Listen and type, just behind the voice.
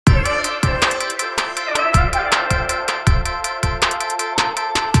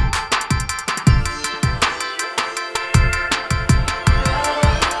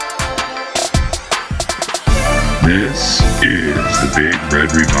Big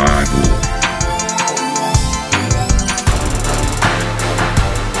Red Revival.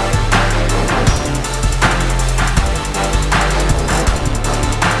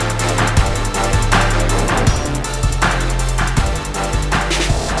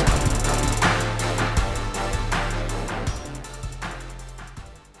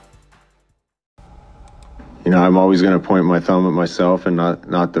 I'm always going to point my thumb at myself and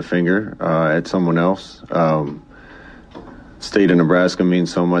not the finger at someone else. State of Nebraska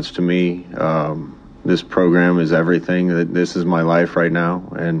means so much to me. This program is everything. This is my life right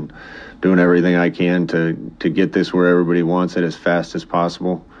now, and doing everything I can to get this where everybody wants it as fast as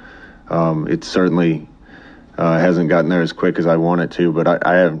possible. It certainly hasn't gotten there as quick as I want it to, but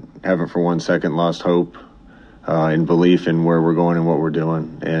I haven't for 1 second lost hope and belief in where we're going and what we're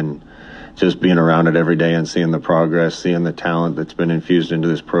doing. And just being around it every day and seeing the progress, seeing the talent that's been infused into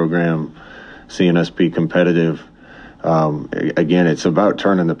this program, seeing us be competitive. Again, it's about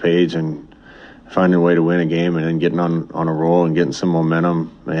turning the page and finding a way to win a game and then getting on a roll and getting some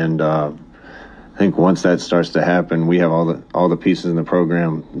momentum. And I think once that starts to happen, we have all the pieces in the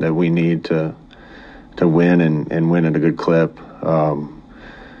program that we need to win and win at a good clip.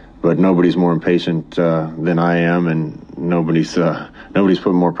 But nobody's more impatient than I am, and nobody's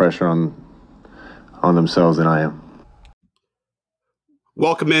putting more pressure on themselves than I am.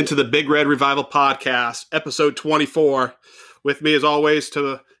 Welcome into the Big Red Revival Podcast, episode 24. With me, as always,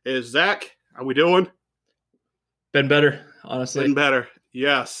 is Zach. How we doing? Been better, honestly. Been better,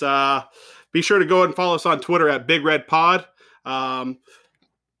 yes. Be sure to go ahead and follow us on Twitter at Big Red Pod.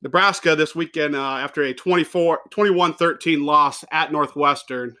 Nebraska this weekend, after a 21-13 loss at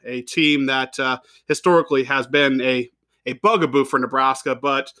Northwestern, a team that historically has been a bugaboo for Nebraska,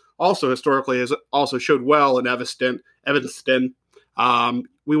 but also historically has also showed well in Evanston.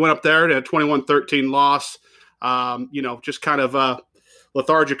 We went up there to a 21-13 loss. Just kind of a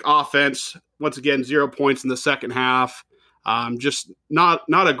lethargic offense. Once again, 0 points in the second half. Just not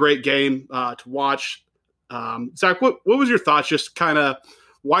a great game to watch. Zach, what was your thoughts? Just kind of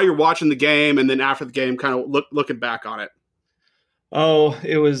while you're watching the game, and then after the game, kind of looking back on it. Oh,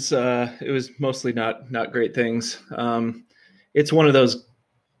 it was mostly not great things. It's one of those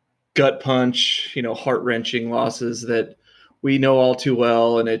gut punch, heart-wrenching losses that we know all too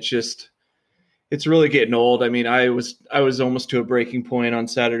well, and it's really getting old. I mean, I was almost to a breaking point on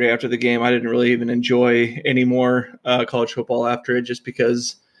Saturday after the game. I didn't really even enjoy any more college football after it, just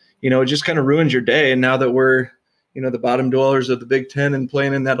because it just kind of ruins your day. And now that we're the bottom dwellers of the Big Ten and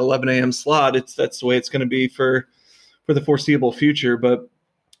playing in that 11 a.m. slot, that's the way it's going to be for the foreseeable future. But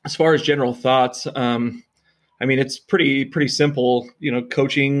as far as general thoughts, it's pretty simple.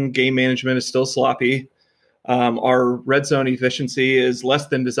 Coaching, game management is still sloppy. Our red zone efficiency is less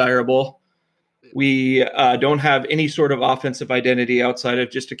than desirable. We don't have any sort of offensive identity outside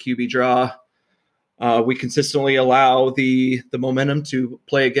of just a QB draw. We consistently allow the momentum to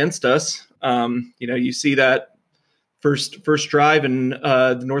play against us. You see that first drive and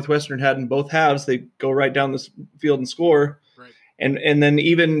the Northwestern had in both halves. They go right down the field and score. Right. And then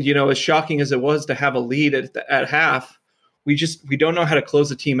even, as shocking as it was to have a lead at half, we don't know how to close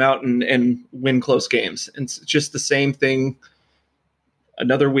a team out and win close games. And it's just the same thing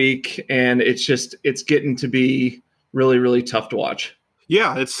another week. And it's getting to be really, really tough to watch.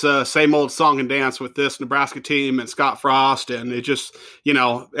 Yeah, it's same old song and dance with this Nebraska team and Scott Frost. And it just,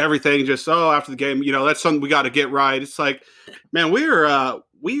 everything just, after the game, that's something we got to get right. It's like, man, we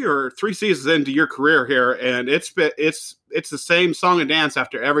are 3 seasons into your career here, and it's the same song and dance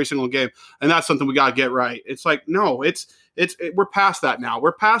after every single game. And that's something we got to get right. It's like, no, we're past that now.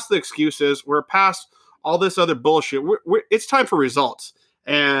 We're past the excuses. We're past all this other bullshit. It's time for results.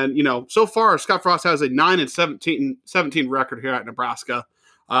 And, so far, Scott Frost has a 9-17 record here at Nebraska.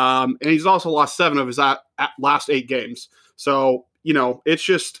 And he's also lost 7 of his last 8 games. So, it's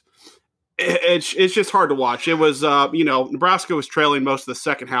just hard to watch. It was, Nebraska was trailing most of the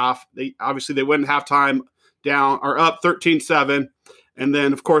second half. They went in halftime down or up 13-7. And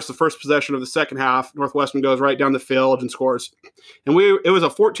then, of course, the first possession of the second half, Northwestern goes right down the field and scores. And it was a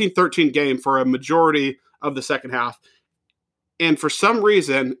 14-13 game for a majority of the second half. And for some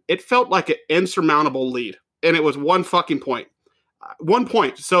reason, it felt like an insurmountable lead. And it was 1 fucking point. 1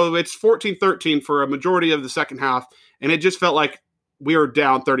 point. So it's 14-13 for a majority of the second half. And it just felt like we were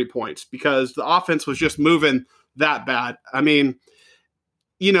down 30 points because the offense was just moving that bad. I mean,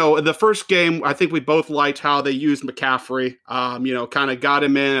 the first game, I think we both liked how they used McCaffrey, kind of got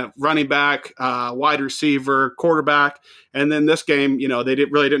him in at running back, wide receiver, quarterback. And then this game, they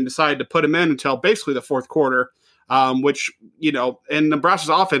didn't decide to put him in until basically the fourth quarter. which, and Nebraska's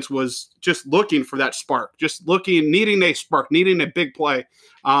offense was just looking for that spark, needing a spark, needing a big play.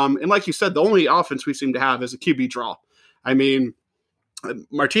 And like you said, the only offense we seem to have is a QB draw. I mean,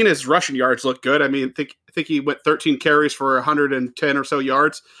 Martinez's rushing yards look good. I mean, I think he went 13 carries for 110 or so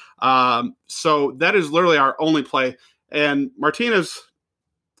yards. So that is literally our only play. And Martinez,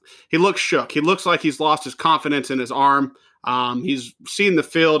 he looks shook. He looks like he's lost his confidence in his arm. He's seeing the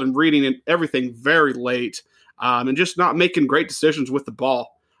field and reading everything very late, and just not making great decisions with the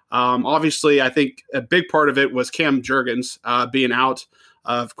ball. Obviously, I think a big part of it was Cam Jurgens being out.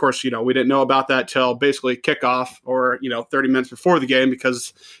 Of course, we didn't know about that till basically kickoff or, 30 minutes before the game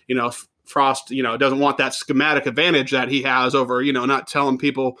because, Frost, doesn't want that schematic advantage that he has over, not telling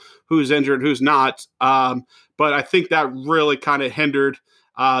people who's injured, who's not. But I think that really kind of hindered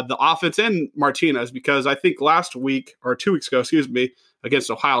the offense and Martinez, because I think last week or 2 weeks ago, against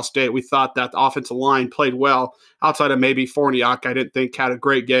Ohio State, we thought that the offensive line played well outside of maybe Forniak. I didn't think had a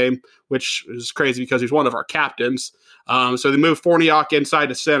great game, which is crazy because he's one of our captains. So they moved Forniak inside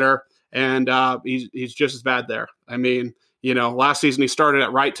the center, and he's just as bad there. I mean, last season he started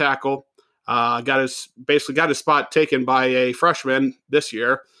at right tackle, got his spot taken by a freshman this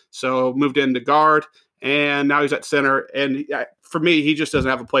year, so moved into guard, and now he's at center. And for me, he just doesn't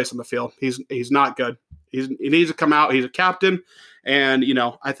have a place on the field. He's not good. He needs to come out. He's a captain, and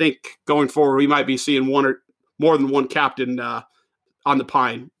I think going forward we might be seeing one or more than one captain on the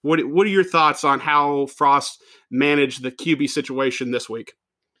Pine. What are your thoughts on how Frost managed the QB situation this week?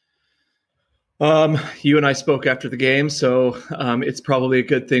 You and I spoke after the game, so it's probably a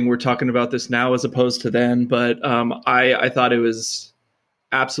good thing we're talking about this now as opposed to then. But I thought it was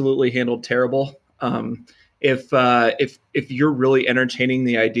absolutely handled terrible. If you're really entertaining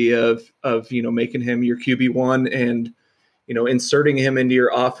the idea of making him your QB1 and inserting him into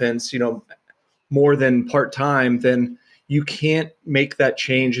your offense, more than part time, then you can't make that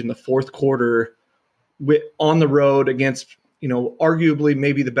change in the fourth quarter on the road against arguably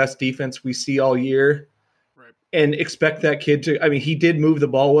maybe the best defense we see all year, right, and expect that kid to. I mean, he did move the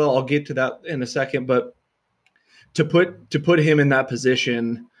ball well. I'll get to that in a second, but to put him in that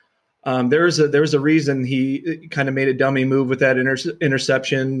position. There's a reason he kind of made a dummy move with that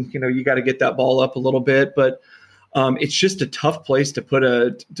interception. You got to get that ball up a little bit, but it's just a tough place to put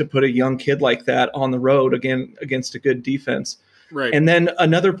a young kid like that on the road against a good defense. Right. And then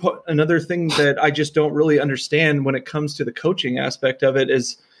another thing that I just don't really understand when it comes to the coaching aspect of it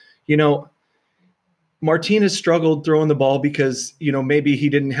is, Martinez struggled throwing the ball because, maybe he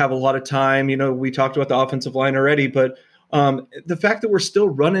didn't have a lot of time. We talked about the offensive line already, but the fact that we're still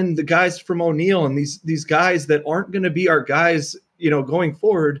running the guys from O'Neill and these guys that aren't going to be our guys, going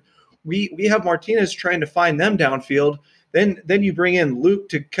forward, we have Martinez trying to find them downfield. Then you bring in Luke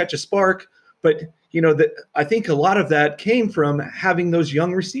to catch a spark, but I think a lot of that came from having those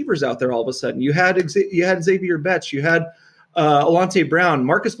young receivers out there. All of a sudden, you had Xavier Betts, you had Alante Brown,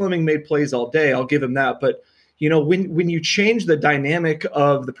 Marcus Fleming made plays all day. I'll give him that, but when you change the dynamic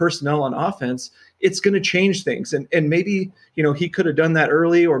of the personnel on offense, it's going to change things. And maybe, he could have done that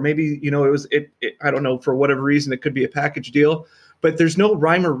early, or maybe, I don't know, for whatever reason, it could be a package deal, but there's no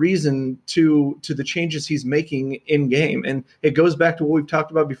rhyme or reason to the changes he's making in game. And it goes back to what we've talked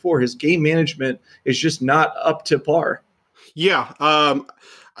about before. His game management is just not up to par. Yeah.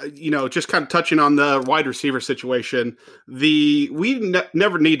 Just kind of touching on the wide receiver situation, we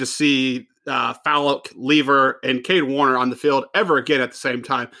never need to see Fallick, Lever, and Cade Warner on the field ever again at the same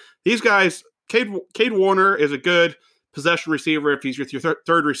time. These guys, Cade Warner is a good possession receiver if he's your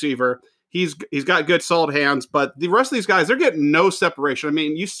third receiver. He's got good solid hands, but the rest of these guys, they're getting no separation. I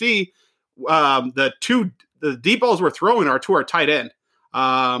mean, you see the deep balls we're throwing are to our tight end.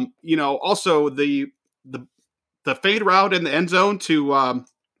 Also the fade route in the end zone to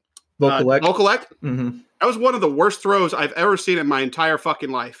Vokalek. Mm-hmm. That was one of the worst throws I've ever seen in my entire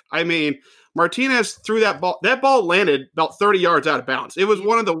fucking life. I mean, Martinez threw that ball. That ball landed about 30 yards out of bounds. It was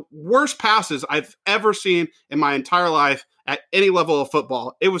one of the worst passes I've ever seen in my entire life at any level of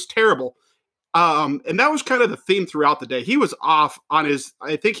football. It was terrible. And that was kind of the theme throughout the day. He was off on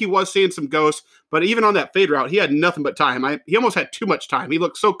I think he was seeing some ghosts, but even on that fade route, he had nothing but time. He almost had too much time. He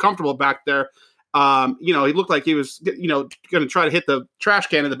looked so comfortable back there. He looked like he was, going to try to hit the trash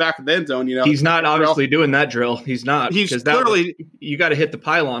can in the back of the end zone. He's not obviously doing that drill. He's not. He's literally, you got to hit the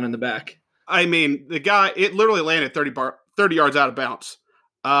pylon in the back. I mean, the guy, it literally landed 30 yards out of bounds.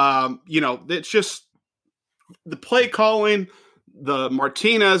 It's just the play calling, the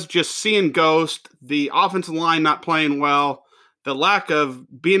Martinez just seeing ghost, the offensive line not playing well, the lack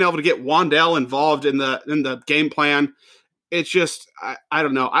of being able to get Wandell involved in the game plan. It's just, I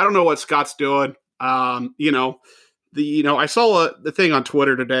don't know. I don't know what Scott's doing. I saw the thing on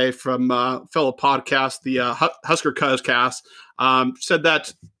Twitter today from fellow podcast, the Husker Cuzcast, said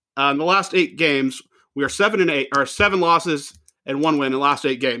that in the last 8 games, we are 7-8, or 7 losses and 1 win in the last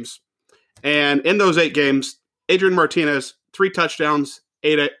 8 games. And in those 8 games, Adrian Martinez, 3 touchdowns,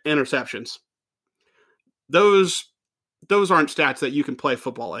 8 interceptions. Those aren't stats that you can play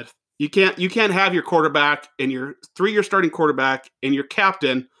football with. You can't have your quarterback and your 3-year starting quarterback and your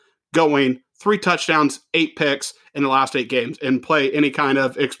captain going 3 touchdowns, 8 picks in the last 8 games and play any kind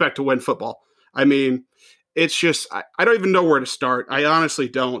of expect to win football. I mean, it's just, I don't even know where to start. I honestly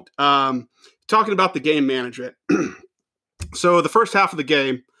don't. Talking about the game management. So the first half of the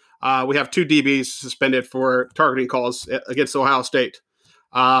game, we have 2 DBs suspended for targeting calls against Ohio State.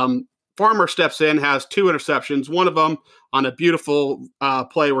 Farmer steps in, has 2 interceptions, one of them on a beautiful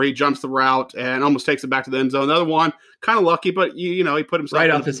play where he jumps the route and almost takes it back to the end zone. Another one, kind of lucky, but he put himself right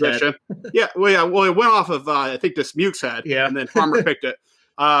in off his head. Well, it went off of I think this Muke's head, and then Farmer picked it.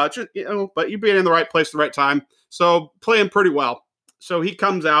 But you're being in the right place at the right time, so playing pretty well. So he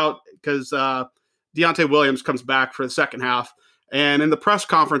comes out because Deontay Williams comes back for the second half. And in the press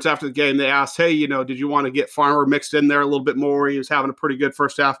conference after the game, they asked, hey, did you want to get Farmer mixed in there a little bit more? He was having a pretty good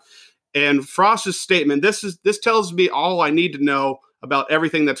first half. And Frost's statement, this tells me all I need to know about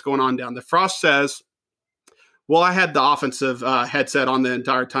everything that's going on down there. Frost says, well, I had the offensive headset on the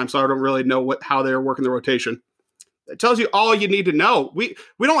entire time, so I don't really know how they were working the rotation. It tells you all you need to know. We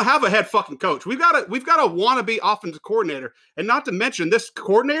don't have a head fucking coach. We've got a wannabe offensive coordinator. And not to mention, this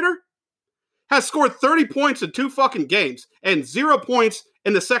coordinator has scored 30 points in 2 fucking games and 0 points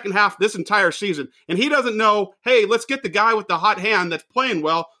in the second half this entire season. And he doesn't know, hey, let's get the guy with the hot hand that's playing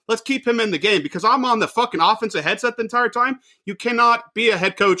well. Let's keep him in the game because I'm on the fucking offensive headset the entire time. You cannot be a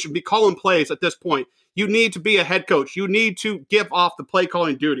head coach and be calling plays at this point. You need to be a head coach. You need to give off the play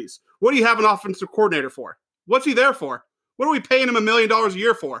calling duties. What do you have an offensive coordinator for? What's he there for? What are we paying him $1 million a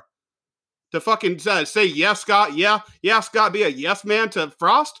year for? To fucking say, yes, Scott, yeah, Scott, be a yes man to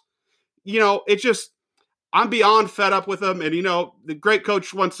Frost? It just, I'm beyond fed up with him. And, the great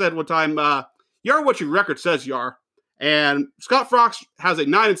coach once said one time, you are what your record says you are. And Scott Frost has a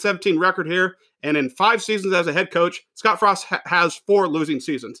 9-17 record here. And in 5 seasons as a head coach, Scott Frost has 4 losing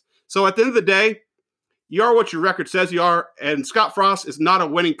seasons. So at the end of the day, you are what your record says you are. And Scott Frost is not a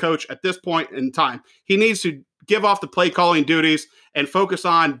winning coach at this point in time. He needs to give off the play calling duties and focus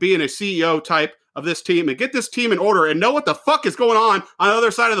on being a CEO type of this team and get this team in order and know what the fuck is going on the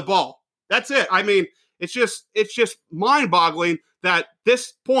other side of the ball. That's it. I mean, it's just mind-boggling that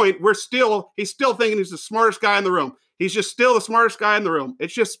this point he's still thinking he's the smartest guy in the room. He's just still the smartest guy in the room.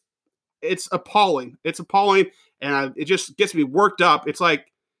 It's appalling. It's appalling, and it just gets me worked up. It's like,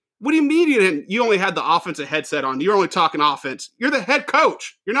 what do you mean you only had the offensive headset on? You're only talking offense. You're the head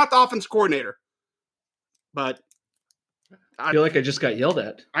coach. You're not the offense coordinator. But I feel like I just got yelled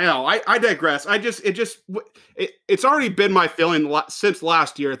at. I know. I digress. It's already been my feeling since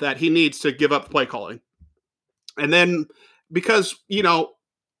last year that he needs to give up play calling. And then because,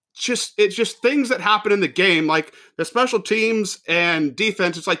 it's just things that happen in the game, like the special teams and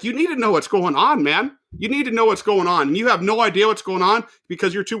defense. It's like, you need to know what's going on, man. You need to know what's going on. And you have no idea what's going on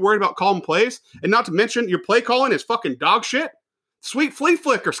because you're too worried about calling plays. And not to mention your play calling is fucking dog shit. Sweet flea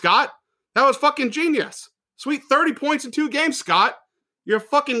flicker, Scott. That was fucking genius. Sweet 30 points in 2 games, Scott. You're a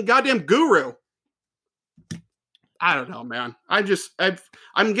fucking goddamn guru. I don't know, man.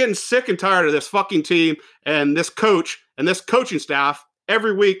 I'm getting sick and tired of this fucking team and this coach and this coaching staff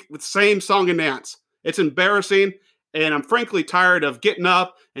every week with the same song and dance. It's embarrassing, and I'm frankly tired of getting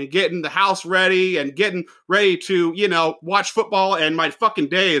up and getting the house ready and getting ready to, watch football, and my fucking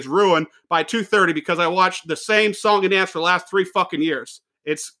day is ruined by 2:30 because I watched the same song and dance for the last 3 fucking years.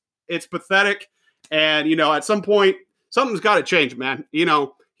 It's pathetic. And, at some point, something's got to change, man. He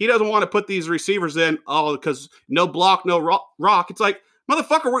doesn't want to put these receivers in, because no block, no rock. It's like,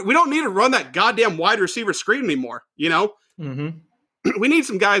 motherfucker, we don't need to run that goddamn wide receiver screen anymore, Mm-hmm. We need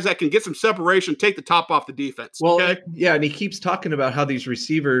some guys that can get some separation, take the top off the defense. Well, okay? Yeah, and he keeps talking about how these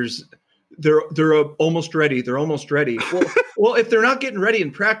receivers, they're almost ready. They're almost ready. Well, if they're not getting ready in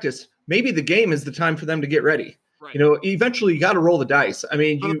practice, maybe the game is the time for them to get ready. Right. Eventually you got to roll the dice. I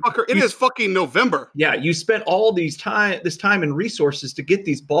mean, it is fucking November. Yeah, you spent all this time and resources to get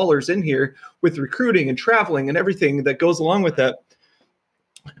these ballers in here with recruiting and traveling and everything that goes along with that.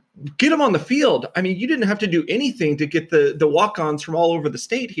 Get them on the field. I mean, you didn't have to do anything to get the walk-ons from all over the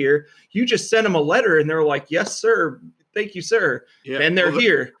state here. You just sent them a letter, and they're like, "Yes, sir. Thank you, sir." Yeah, and they're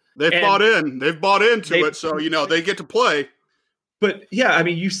here. They've bought in. They've bought into it, so they get to play. But yeah, I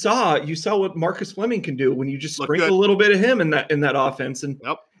mean, you saw what Marcus Fleming can do when you just sprinkle a little bit of him in that offense, and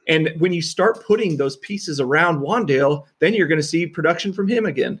And when you start putting those pieces around Wandale, then you're going to see production from him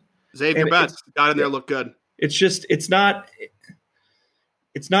again. Xavier Betts got in there, look good. It's just it's not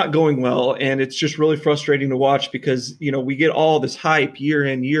going well, and it's just really frustrating to watch because we get all this hype year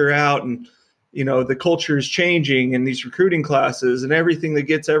in, year out, and the culture is changing and these recruiting classes and everything that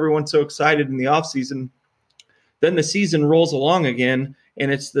gets everyone so excited in the offseason. Then the season rolls along again,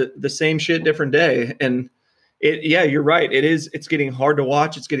 and it's the same shit, different day. And you're right. It's getting hard to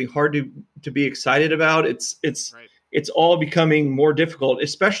watch. It's getting hard to be excited about. It's right. It's all becoming more difficult,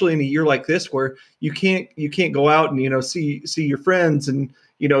 especially in a year like this where you can't go out and see your friends and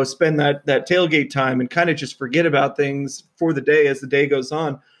spend that tailgate time and kind of just forget about things for the day as the day goes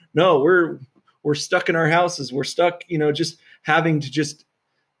on. No, we're stuck in our houses. We're stuck, just having to just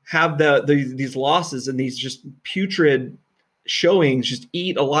have these losses and these just putrid showings just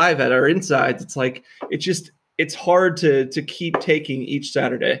eat alive at our insides. It's like it's hard to keep taking each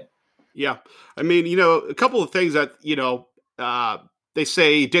Saturday. Yeah. I mean, a couple of things that, they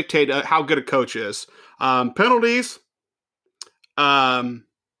say dictate how good a coach is. Penalties, second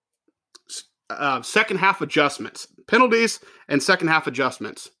half adjustments, penalties and second half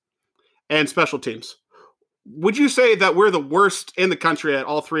adjustments, and special teams. Would you say that we're the worst in the country at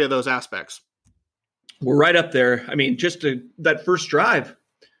all three of those aspects? We're right up there. I mean, just that first drive,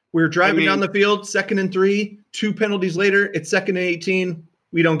 we were driving down the field, 2nd and 3, 2 penalties later, it's 2nd and 18.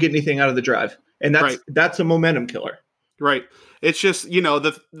 We don't get anything out of the drive. And that's a momentum killer. Right. It's just,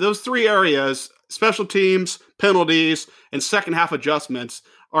 those three areas, special teams, penalties, and second half adjustments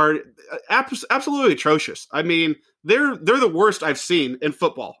are absolutely atrocious. I mean, they're the worst I've seen in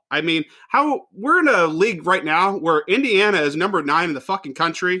football. I mean, we're in a league right now where Indiana is number 9 in the fucking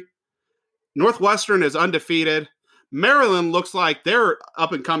country. Northwestern is undefeated. Maryland looks like they're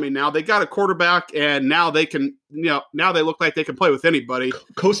up and coming now. They got a quarterback, and now they can, now they look like they can play with anybody.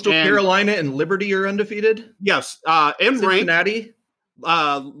 Coastal Carolina and Liberty are undefeated. Yes, and Cincinnati,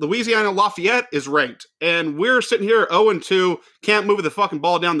 Louisiana Lafayette is ranked, and we're sitting here 0-2, can't move the fucking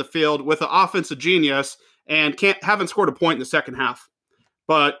ball down the field with an offensive genius, and haven't scored a point in the second half.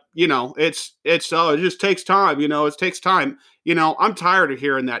 But it just takes time. It takes time. I'm tired of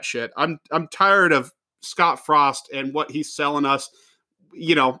hearing that shit. I'm tired of Scott Frost and what he's selling us.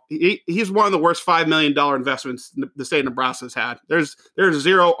 He's one of the worst $5 million investments the state of Nebraska's had. There's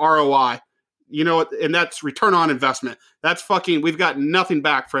zero ROI, and that's return on investment. That's we've got nothing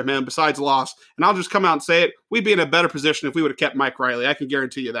back from him besides loss. And I'll just come out and say it. We'd be in a better position if we would have kept Mike Riley. I can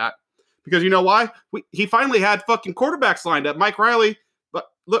guarantee you that. Because you know why? He finally had fucking quarterbacks lined up. Mike Riley, but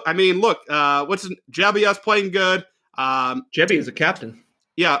look, Jebia's playing good. Jebi is a captain.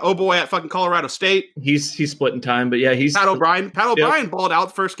 Yeah, boy at fucking Colorado State. He's splitting time, but yeah, he's Pat O'Brien. Pat O'Brien balled out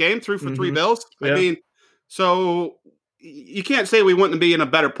the first game, threw for 3 bills. I mean, so you can't say we wouldn't be in a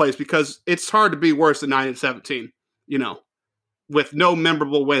better place because it's hard to be worse than 9-17. With no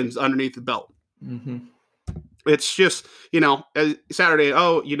memorable wins underneath the belt. Mm-hmm. It's just Saturday.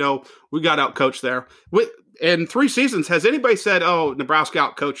 We got out coached there. In 3 seasons, has anybody said, "Oh, Nebraska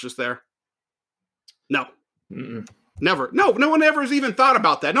out coached us there"? No. Mm-mm. Never. No one ever has even thought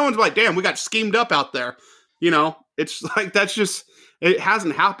about that. No one's like, damn, we got schemed up out there. It's like, that's just, it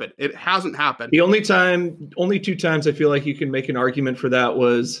hasn't happened. It hasn't happened. The only 2 times I feel like you can make an argument for that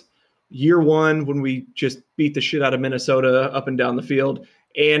was year 1 when we just beat the shit out of Minnesota up and down the field.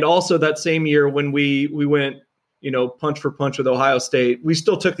 And also that same year when we went, punch for punch with Ohio State. We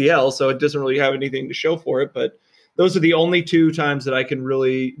still took the L, so it doesn't really have anything to show for it. But those are the only 2 times that I can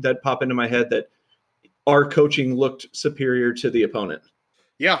that pop into my head that our coaching looked superior to the opponent.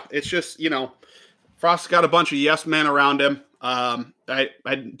 Yeah, it's just, Frost's got a bunch of yes men around him. I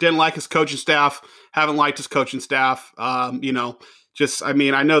didn't like his coaching staff, haven't liked his coaching staff. I know this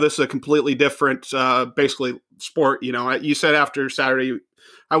is a completely different, basically, sport. You said after Saturday,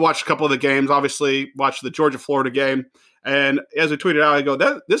 I watched a couple of the games, obviously watched the Georgia-Florida game. And as I tweeted out, I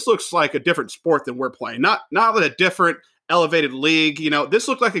go, this looks like a different sport than we're playing. Not with a different elevated league. This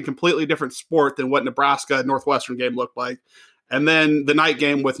looked like a completely different sport than what Nebraska Northwestern game looked like. And then the night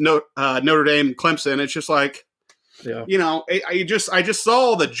game with Notre Dame and Clemson, it's just like, I just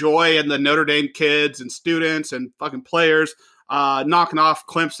saw the joy in the Notre Dame kids and students and fucking players knocking off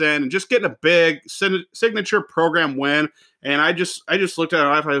Clemson and just getting a big signature program win. And I just looked at it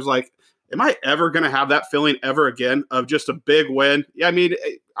and I was like, am I ever going to have that feeling ever again of just a big win? Yeah, I mean,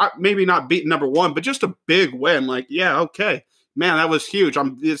 maybe not beating number 1, but just a big win. Like, yeah, okay, man, that was huge.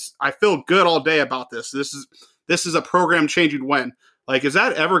 I feel good all day about this. This is a program changing win. Like, is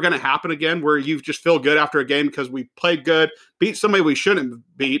that ever going to happen again where you just feel good after a game because we played good, beat somebody we shouldn't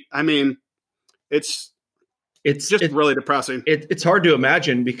beat? I mean, it's It's just really depressing. It's hard to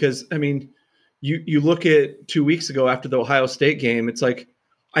imagine because, I mean, you look at 2 weeks ago after the Ohio State game, it's like,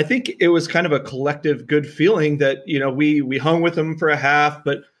 I think it was kind of a collective good feeling that, you know, we hung with them for a half,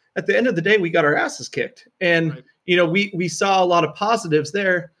 but at the end of the day, we got our asses kicked. And, Right. you know, we saw a lot of positives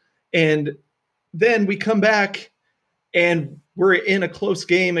there. And then we come back and we're in a close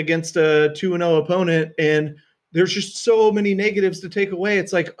game against a 2-0 opponent. And there's just so many negatives to take away.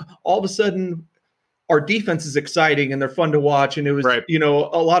 It's like all of a sudden our defense is exciting and they're fun to watch. And it was, Right. you know,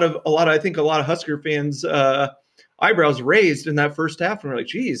 I think a lot of Husker fans, eyebrows raised in that first half. And we're like,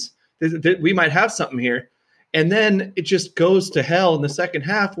 geez, we might have something here. And then it just goes to hell in the second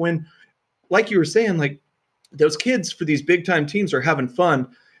half when, like you were saying, like those kids for these big time teams are having fun.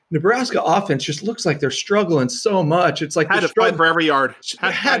 Nebraska offense just looks like they're struggling so much. It's like Had to fight for every yard.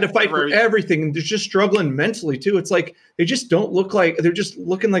 Had to fight for everything. And they're just struggling mentally too. It's like they just don't look like they're just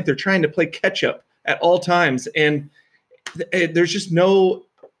looking like they're trying to play catch up at all times. And there's just no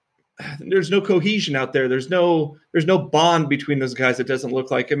cohesion out there. There's no bond between those guys. It doesn't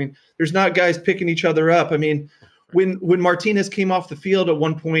look like. I mean, there's not guys picking each other up. I mean, when Martinez came off the field at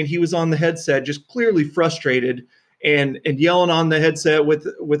one point, he was on the headset, just clearly frustrated and yelling on the headset with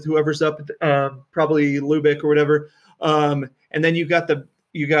whoever's up, probably Lubick or whatever. And then you got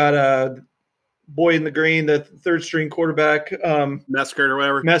boy in the green, the third string quarterback, Mesker or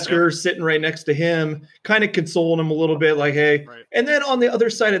whatever. Mesker sitting right next to him, kind of consoling him a little bit, like, hey. Right. And then on the other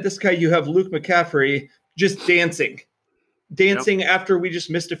side of this guy, you have Luke McCaffrey just dancing after we just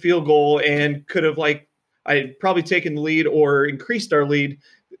missed a field goal and could have, like, I'd probably taken the lead or increased our lead.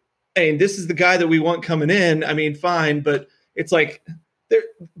 And this is the guy that we want coming in. I mean, fine, but it's like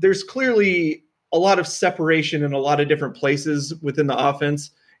there's clearly a lot of separation in a lot of different places within the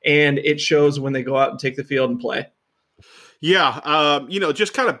offense. And it shows when they go out and take the field and play. Yeah. You know,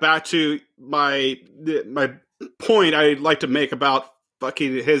 just kind of back to my point I'd like to make about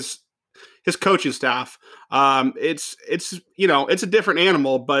fucking his coaching staff. It's you know, it's a different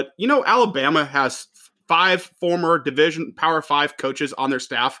animal, but you know, Alabama has 5 former Division Power 5 coaches on their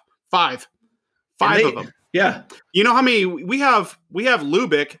staff. 5 of them. Yeah. You know how many we have? We have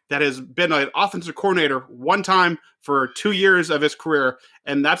Lubick that has been an offensive coordinator one time for 2 years of his career,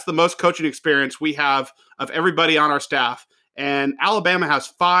 and that's the most coaching experience we have of everybody on our staff. And Alabama has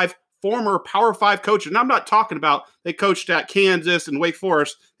 5 former Power 5 coaches. And I'm not talking about they coached at Kansas and Wake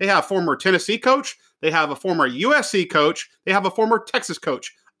Forest. They have a former Tennessee coach. They have a former USC coach. They have a former Texas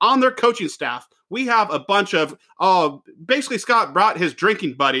coach on their coaching staff. We have a bunch of, basically Scott brought his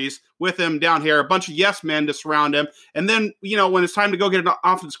drinking buddies with him down here, a bunch of yes men to surround him. And then, you know, when it's time to go get an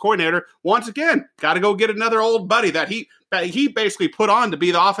offense coordinator, once again, got to go get another old buddy that he basically put on to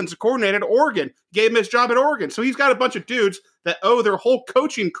be the offensive coordinator at Oregon, gave him his job at Oregon. So he's got a bunch of dudes that owe their whole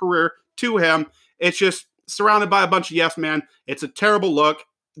coaching career to him. It's just surrounded by a bunch of yes men. It's a terrible look.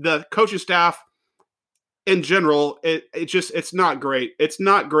 The coaching staff in general, it's not great. It's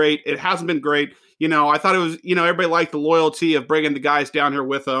not great. It hasn't been great. You know, I thought it was, you know, everybody liked the loyalty of bringing the guys down here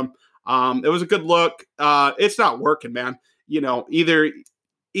with them. It was a good look. It's not working, man. You know, either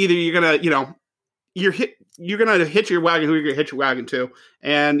you're going to, you know, you're going to hit your wagon who you're going to hit your wagon to.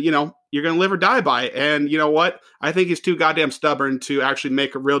 And, you know, you're going to live or die by it. And you know what? I think he's too goddamn stubborn to actually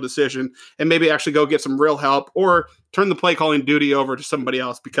make a real decision and maybe actually go get some real help or turn the play calling duty over to somebody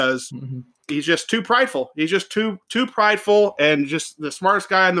else because he's just too prideful. He's just too prideful and just the smartest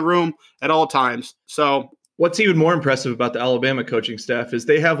guy in the room at all times. So what's even more impressive about the Alabama coaching staff is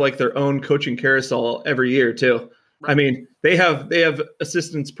they have like their own coaching carousel every year too. Right. I mean, they have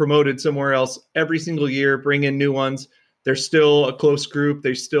assistants promoted somewhere else every single year, bring in new ones. They're still a close group.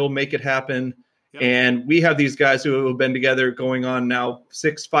 They still make it happen. Yep. And we have these guys who have been together going on now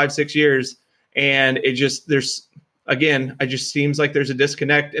 6 years. And it just, it just seems like there's a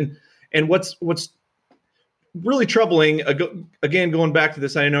disconnect. And what's really troubling, again, going back to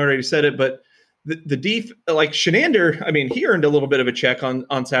this, I know I already said it, but the like Shenander, I mean, he earned a little bit of a check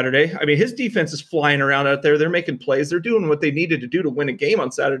on Saturday. I mean, his defense is flying around out there. They're making plays. They're doing what they needed to do to win a game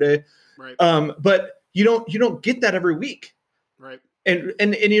on Saturday. Right. But you don't get that every week. Right. And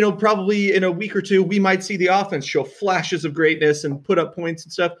you know, probably in a week or two, we might see the offense show flashes of greatness and put up points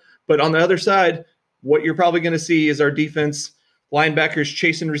and stuff. But on the other side, what you're probably going to see is our defense, linebackers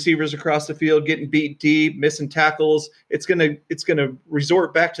chasing receivers across the field, getting beat deep, missing tackles. It's gonna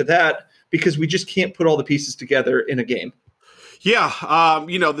resort back to that because we just can't put all the pieces together in a game. Yeah,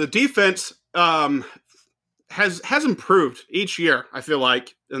 you know, the defense has improved each year. I feel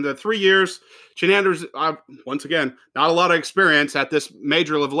like in the 3 years, Shane Anders, once again, not a lot of experience at this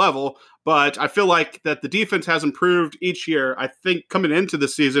major level, but I feel like that the defense has improved each year. I think coming into the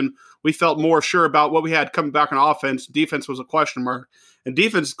season, we felt more sure about what we had coming back on offense. Defense was a question mark, and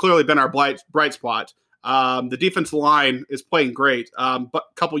defense has clearly been our bright spot. The defensive line is playing great. But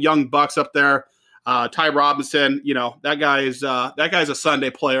a couple young bucks up there. Ty Robinson, that guy is a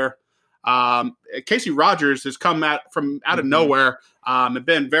Sunday player. Casey Rogers has come from out of nowhere and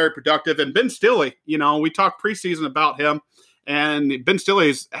been very productive. And Ben Stilley, we talked preseason about him, and Ben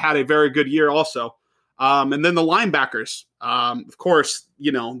Stilley's had a very good year also. And then the linebackers, of course,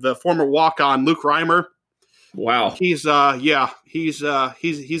 the former walk-on Luke Reimer. Wow, he's that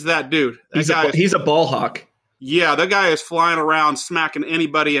dude. He's a ball hawk. Yeah, that guy is flying around smacking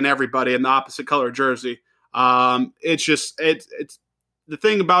anybody and everybody in the opposite color jersey. It's the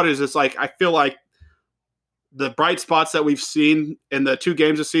thing about it is it's like I feel like the bright spots that we've seen in the 2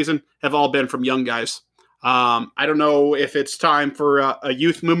 games this season have all been from young guys. I don't know if it's time for a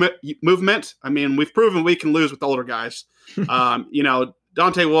youth movement. I mean, we've proven we can lose with older guys.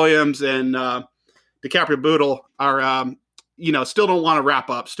 Dante Williams and DiCaprio Bootle are, still don't want to wrap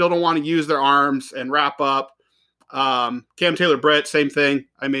up, still don't want to use their arms and wrap up. Cam Taylor-Britt, same thing.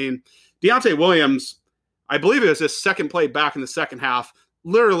 I mean, Deontay Williams, I believe it was his second play back in the second half,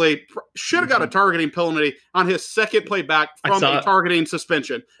 literally should have got a targeting penalty on his second play back from a targeting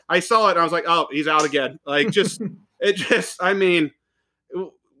suspension. I saw it and I was like, oh, he's out again. Like what's the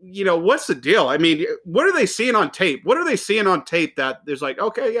deal? I mean, what are they seeing on tape? What are they seeing on tape that there's like,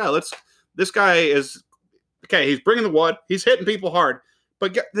 okay, yeah, this guy is okay. He's bringing the wood. He's hitting people hard,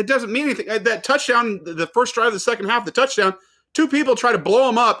 but that doesn't mean anything. That touchdown, the first drive of the second half, the touchdown, 2 people try to blow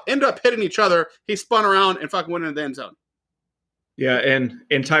him up, end up hitting each other. He spun around and fucking went into the end zone. Yeah,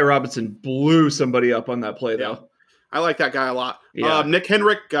 and Ty Robinson blew somebody up on that play, though. Yeah. I like that guy a lot. Yeah. Nick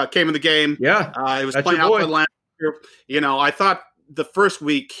Hendrick came in the game. Yeah, he was playing outside linebacker. I thought the first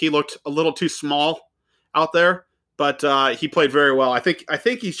week he looked a little too small out there, but he played very well. I think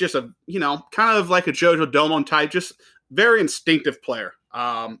he's just a kind of like a JoJo Domo type, just very instinctive player.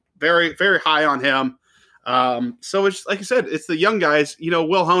 Very very high on him. So it's like I said, it's the young guys.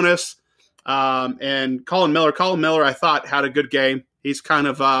 Will Honus. And Colin Miller. Colin Miller, I thought, had a good game. He's kind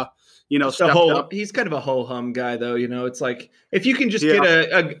of, stepped up. He's kind of a ho-hum guy, though. It's like if you can just get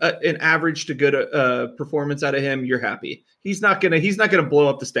an average to good performance out of him, you're happy. He's not gonna blow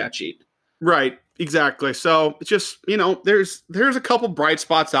up the stat sheet. Right. Exactly. So it's just there's a couple bright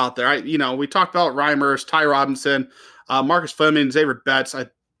spots out there. We talked about Reimers, Ty Robinson, Marcus Fleming, Xavier Betts.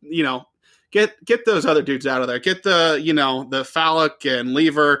 Get those other dudes out of there. Get the Fallick and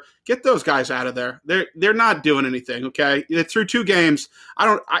Lever. Get those guys out of there. They're not doing anything. Okay, through 2 games, I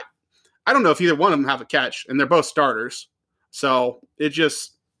don't know if either one of them have a catch, and they're both starters. So it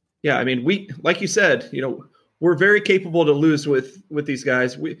just I mean, we like you said, we're very capable to lose with these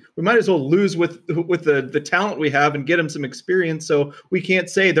guys. We might as well lose with the talent we have and get them some experience. So we can't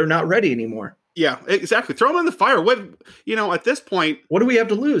say they're not ready anymore. Yeah, exactly. Throw them in the fire. What at this point, what do we have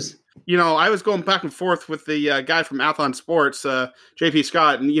to lose? I was going back and forth with the guy from Athlon Sports, JP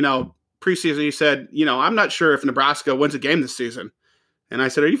Scott, and preseason he said, I'm not sure if Nebraska wins a game this season. And I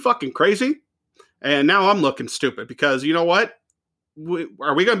said, are you fucking crazy? And now I'm looking stupid because you know what?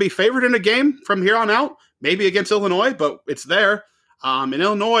 Are we going to be favored in a game from here on out? Maybe against Illinois, but it's there. And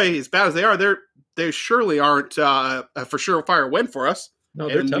Illinois, as bad as they are, they surely aren't a for sure fire win for us. No,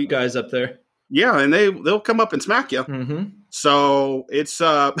 they're tough guys up there. Yeah, and they'll come up and smack you. Mm-hmm. So it's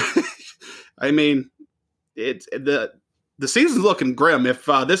I mean, it's the season's looking grim. If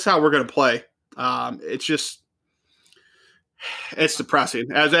this is how we're going to play, it's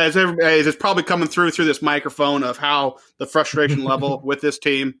depressing. As everybody is probably coming through this microphone of how the frustration level with this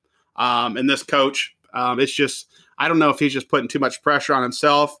team and this coach. It's just I don't know if he's just putting too much pressure on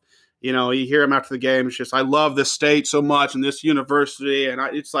himself. You hear him after the game. It's just I love this state so much and this university, and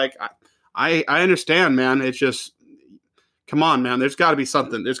it's like I understand, man. It's just. Come on, man. There's got to be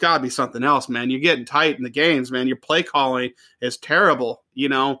something. There's got to be something else, man. You're getting tight in the games, man. Your play calling is terrible.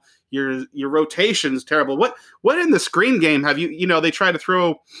 Your rotation's terrible. What in the screen game have you? They tried to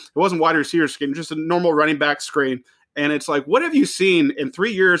throw. It wasn't wide receiver screen, just a normal running back screen. And it's like, what have you seen in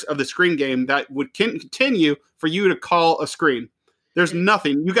 3 years of the screen game that would continue for you to call a screen? There's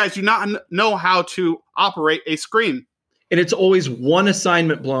nothing. You guys do not know how to operate a screen. And it's always one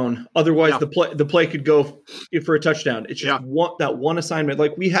assignment blown. Otherwise, the play could go for a touchdown. It's just that one assignment.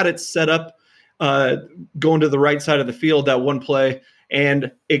 Like we had it set up going to the right side of the field, that one play, and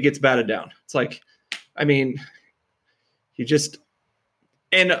it gets batted down. It's like, I mean,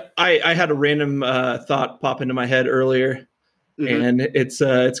 And I had a random thought pop into my head earlier, and it's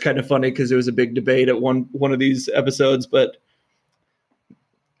kind of funny because it was a big debate at one of these episodes, but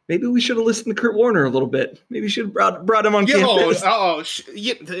maybe we should have listened to Kurt Warner a little bit. Maybe we should have brought him on campus.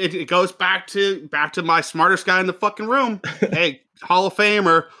 It goes back to my smartest guy in the fucking room. Hey, Hall of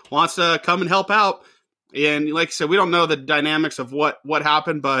Famer wants to come and help out. And like I said, we don't know the dynamics of what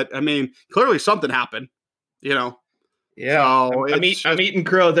happened, but I mean, clearly something happened, you know? Yeah. So I'm eating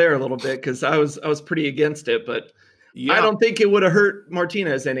crow there a little bit because I was pretty against it, but yeah. I don't think it would have hurt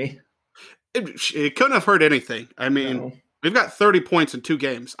Martinez any. It couldn't have hurt anything. I mean, no. We've got 30 points in 2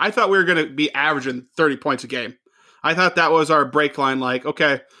 games. I thought we were going to be averaging 30 points a game. I thought that was our break line. Like,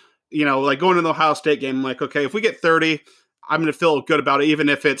 okay, you know, like going to the Ohio State game, I'm like, okay, if we get 30, I'm going to feel good about it, even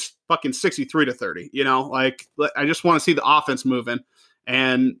if it's fucking 63-30, you know, like I just want to see the offense moving.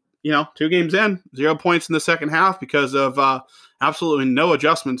 And, you know, 2 games in, 0 points in the second half because of absolutely no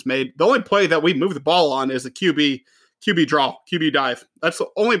adjustments made. The only play that we move the ball on is the QB draw, QB dive. That's the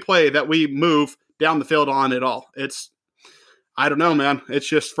only play that we move down the field on at all. I don't know, man. It's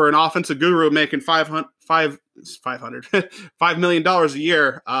just for an offensive guru making $5 million a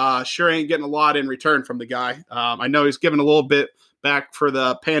year. Sure ain't getting a lot in return from the guy. I know he's giving a little bit back for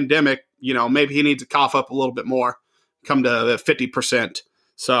the pandemic. You know, maybe he needs to cough up a little bit more, come to the 50%.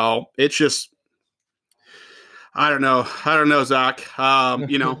 So it's just, I don't know, Zach.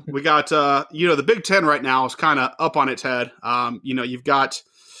 You know, we got, the Big Ten right now is kind of up on its head. You know, you've got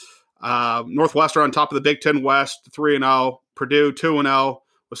Northwestern on top of the Big Ten West, 3-0. Purdue 2-0.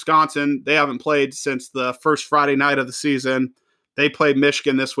 Wisconsin, they haven't played since the first Friday night of the season. They played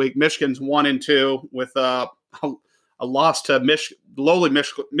Michigan this week. Michigan's 1-2 with a loss to lowly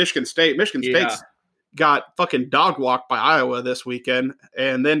Michigan State. Michigan State's got fucking dog walked by Iowa this weekend,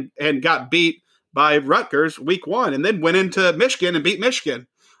 and got beat by Rutgers week 1, and then went into Michigan and beat Michigan.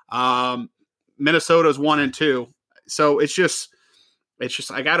 Minnesota's 1-2. So it's just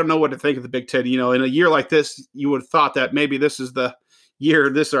like, I don't know what to think of the Big Ten. You know, in a year like this, you would have thought that maybe this is the year,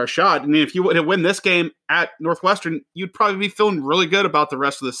 this is our shot. I mean, if you would have win this game at Northwestern, you'd probably be feeling really good about the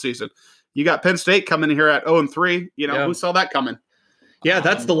rest of the season. You got Penn State coming in here at 0-3. You know, Who saw that coming? Yeah,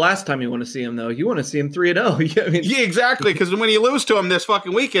 that's the last time you want to see him, though. You want to see him 3-0. I mean, yeah, exactly. Because when you lose to him this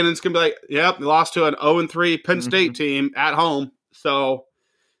fucking weekend, it's going to be like, yep, you lost to an 0-3 Penn State team at home. So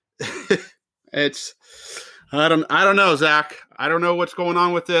it's... I don't know, Zach. I don't know what's going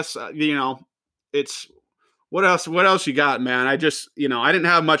on with this. You know, it's what else you got, man? I just, you know, I didn't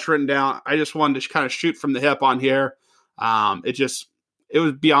have much written down. I just wanted to kind of shoot from the hip on here. It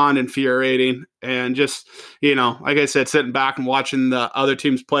was beyond infuriating, and just, you know, like I said, sitting back and watching the other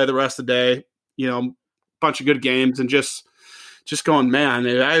teams play the rest of the day, you know, bunch of good games, and just going, man,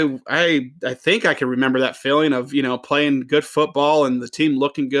 I think I can remember that feeling of, you know, playing good football and the team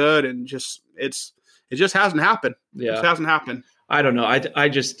looking good, and just, it just hasn't happened. Yeah. It just hasn't happened. I don't know. I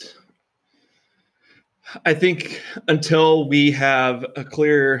think until we have a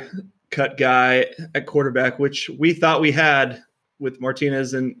clear-cut guy at quarterback, which we thought we had with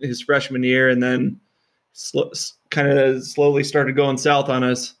Martinez in his freshman year, and then kind of slowly started going south on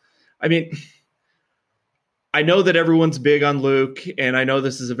us. I mean, I know that everyone's big on Luke, and I know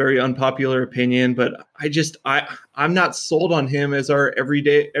this is a very unpopular opinion, but I'm not sold on him as our every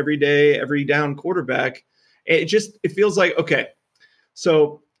down quarterback. It feels like, okay,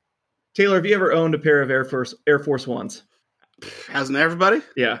 so Taylor, have you ever owned a pair of Air Force Ones? Hasn't everybody?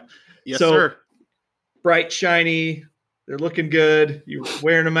 Yeah. Yes, sir. Bright, shiny, they're looking good. You're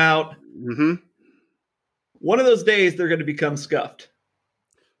wearing them out. Mm-hmm. One of those days, they're going to become scuffed.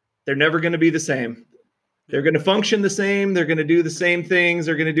 They're never going to be the same. They're going to function the same. They're going to do the same things.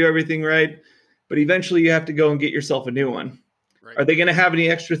 They're going to do everything right. But eventually you have to go and get yourself a new one. Right. Are they going to have any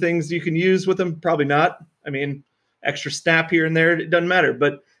extra things you can use with them? Probably not. I mean, extra snap here and there, it doesn't matter.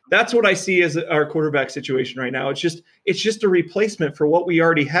 But that's what I see as our quarterback situation right now. It's just a replacement for what we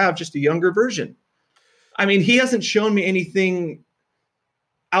already have, just a younger version. I mean, he hasn't shown me anything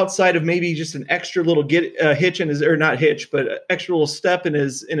outside of maybe just an extra little hitch in his, or not hitch, but extra little step in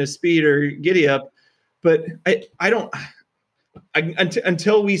his speed or giddy up. But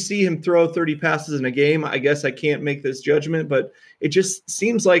until we see him throw 30 passes in a game, I guess I can't make this judgment, but it just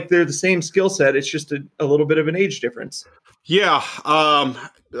seems like they're the same skill set. It's just a little bit of an age difference. Yeah.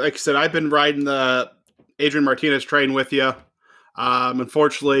 Like I said, I've been riding the Adrian Martinez train with you.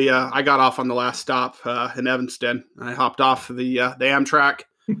 Unfortunately, I got off on the last stop in Evanston. I hopped off the Amtrak.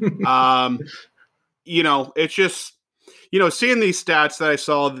 You know, it's just, you know, seeing these stats that I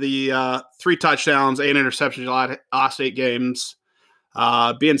saw, the 3 touchdowns, 8 interceptions last 8 games,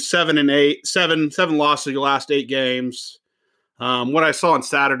 being 7-8, seven losses your last 8 games. What I saw on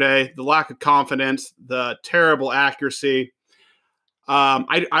Saturday, the lack of confidence, the terrible accuracy.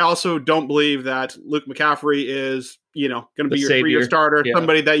 I also don't believe that Luke McCaffrey is, going to be your savior. 3-year starter, Yeah.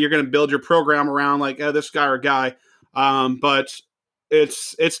 somebody that you're going to build your program around, like this guy or guy. But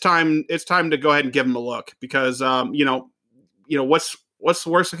it's time to go ahead and give him a look because what's the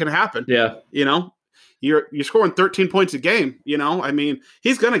worst that can happen? Yeah. You're scoring 13 points a game. I mean,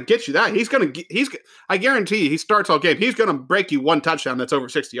 he's going to get you that. I guarantee you, he starts all game. He's going to break you one touchdown that's over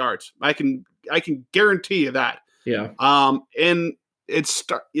 60 yards. I can guarantee you that. Yeah. And it's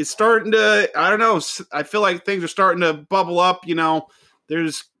starting to, I don't know. I feel like things are starting to bubble up.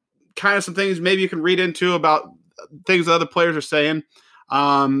 There's kind of some things maybe you can read into about things that other players are saying.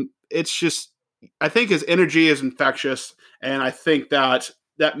 It's just, I think his energy is infectious. And I think that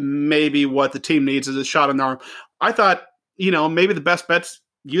may be what the team needs is a shot in the arm. I thought, maybe the best bet's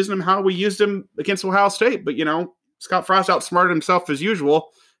using him how we used him against Ohio State. But, Scott Frost outsmarted himself as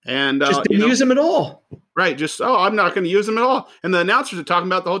usual. And just didn't use him at all. Right. Just, I'm not going to use him at all. And the announcers are talking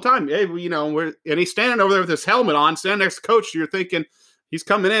about the whole time. Hey, and he's standing over there with his helmet on, standing next to coach. You're thinking he's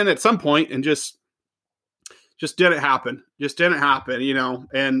coming in at some point and just didn't happen. Just didn't happen,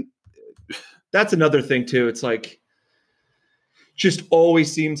 and that's another thing too. It's like, just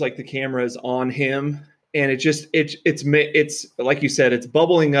always seems like the camera is on him. And it's like you said, it's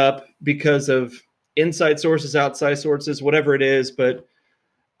bubbling up because of inside sources, outside sources, whatever it is. But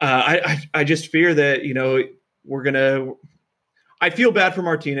I just fear that, I feel bad for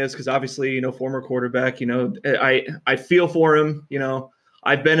Martinez because obviously, former quarterback, I feel for him.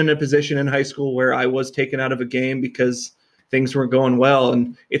 I've been in a position in high school where I was taken out of a game because things weren't going well.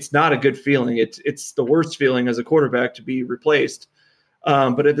 And it's not a good feeling. It's the worst feeling as a quarterback to be replaced.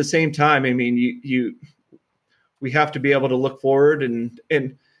 But at the same time, I mean, we have to be able to look forward and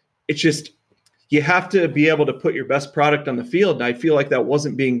it's just, you have to be able to put your best product on the field. And I feel like that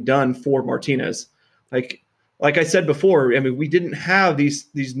wasn't being done for Martinez. Like I said before, I mean, we didn't have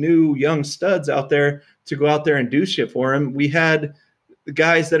these new young studs out there to go out there and do shit for him. We had the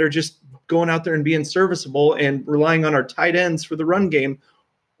guys that are just going out there and being serviceable and relying on our tight ends for the run game.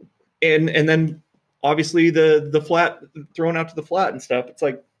 And then obviously the flat thrown out to the flat and stuff. It's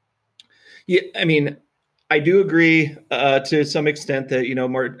like, yeah, I mean, I do agree to some extent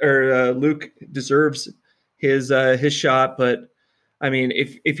that, Luke deserves his shot. But I mean,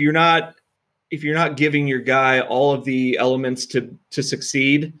 if you're not giving your guy all of the elements to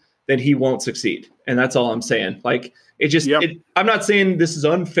succeed, then he won't succeed. And that's all I'm saying. Like I'm not saying this is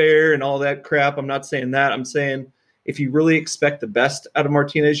unfair and all that crap. I'm not saying that. I'm saying if you really expect the best out of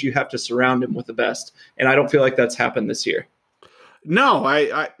Martinez, you have to surround him with the best. And I don't feel like that's happened this year. No,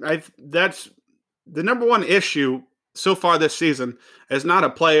 I that's the number one issue so far this season is not a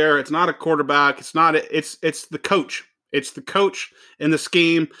player. It's not a quarterback. It's the coach. It's the coach and the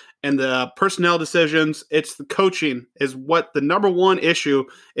scheme and the personnel decisions. It's the coaching is what the number one issue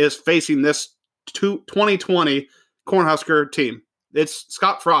is facing this 2020 Cornhusker team. It's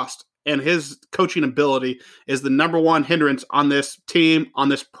Scott Frost and his coaching ability is the number one hindrance on this team, on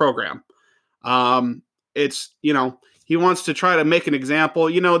this program. It's, he wants to try to make an example,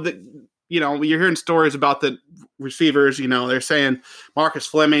 you're hearing stories about the receivers, they're saying Marcus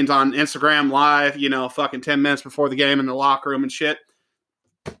Fleming's on Instagram Live, fucking 10 minutes before the game in the locker room and shit.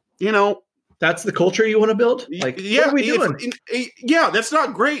 That's the culture you want to build? Like, yeah, what are we doing? Yeah, that's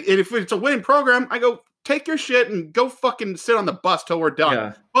not great. And if it's a winning program, I go, take your shit and go fucking sit on the bus till we're done.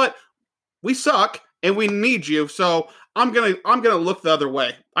 Yeah. But we suck and we need you. So I'm going to look the other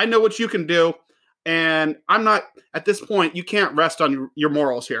way. I know what you can do. And I'm not, at this point, you can't rest on your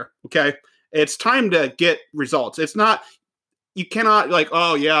morals here, okay? It's time to get results. It's not, you cannot like,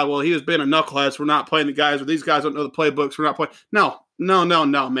 oh, yeah, well, he was being a knucklehead, so we're not playing the guys, or these guys don't know the playbooks, we're not playing. No,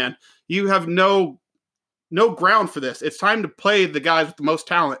 man. You have no ground for this. It's time to play the guys with the most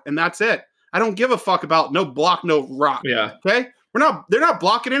talent, and that's it. I don't give a fuck about no block, no rock, yeah. Okay? They're not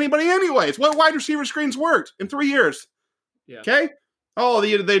blocking anybody anyways. What wide receiver screens worked in 3 years? Yeah. Okay? Oh,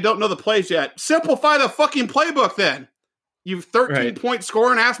 they don't know the plays yet. Simplify the fucking playbook then. You 13-point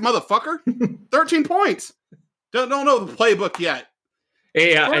scoring ass motherfucker. 13 points. Don't know the playbook yet.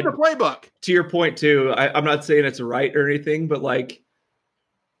 Hey, the playbook. To your point too, I'm not saying it's right or anything, but like,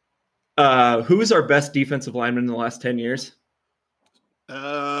 who is our best defensive lineman in the last 10 years?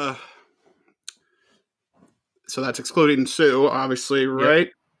 So that's excluding Sue, obviously, right?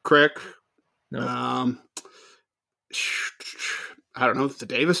 Yep. Crick. No. I don't know, the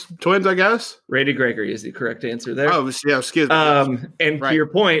Davis twins, I guess. Randy Gregory is the correct answer there. Oh, yeah, excuse me. And to your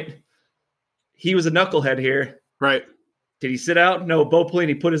point, he was a knucklehead here. Right. Did he sit out? No, Bo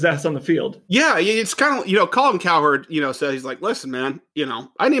Pelini put his ass on the field. Yeah, it's kind of, Colin Cowherd, said, he's like, listen, man,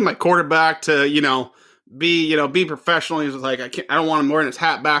 I need my quarterback to, be professional. He's like, I don't want him wearing his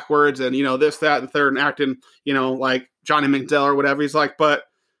hat backwards and, this, that, and the third, and acting, like Johnny Manziel or whatever. He's like, but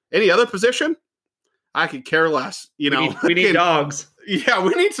any other position, I could care less. We need dogs. Yeah,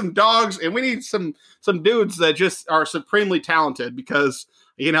 we need some dogs, and we need some dudes that just are supremely talented because,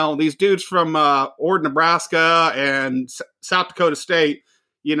 these dudes from Ord, Nebraska and South Dakota State,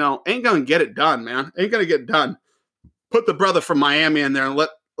 ain't going to get it done, man. Ain't going to get it done. Put the brother from Miami in there and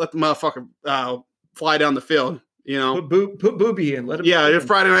let the motherfucker fly down the field, Put Booby in. Let him. Yeah, it's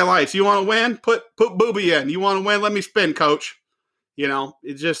Friday Night Lights. You want to win? Put Booby in. You want to win? Let me spin, coach.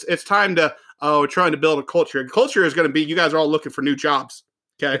 It's time to, we're trying to build a culture. Culture is going to be, you guys are all looking for new jobs.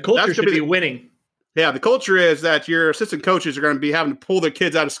 Okay. The culture should be winning. Yeah. The culture is that your assistant coaches are going to be having to pull their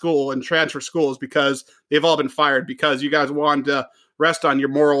kids out of school and transfer schools because they've all been fired because you guys wanted to rest on your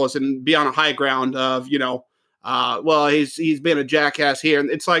morals and be on a high ground of, well, he's been a jackass here. And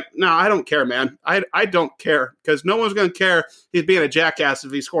it's like, no, I don't care, man. I don't care because no one's going to care he's being a jackass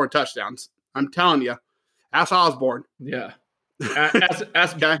if he's scoring touchdowns. I'm telling you. Ask Osborne. Yeah.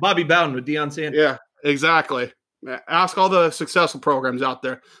 Ask Bobby Bowden with Deion Sanders. Yeah, exactly. Ask all the successful programs out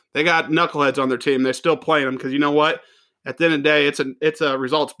there. They got knuckleheads on their team. They're still playing them because you know what? At the end of the day, it's a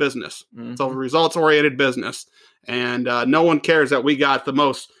results business. Mm-hmm. It's a results-oriented business. And no one cares that we got the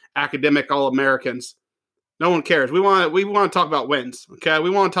most academic All-Americans. No one cares. We want to talk about wins, okay?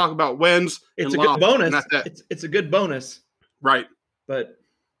 We want to talk about wins. It's a good bonus. It's a good bonus. Right. But,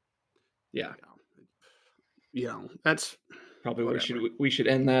 yeah. That's probably whatever. we should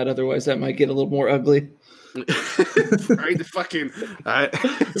end that. Otherwise, that might get a little more ugly. Right,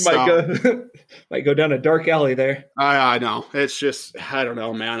 might go down a dark alley there. I know. It's just, I don't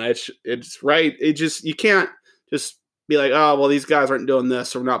know, man. It's right. It just, you can't just be like, oh, well, these guys aren't doing this,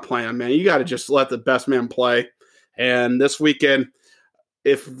 so we're not playing, man. You got to just let the best man play. And this weekend,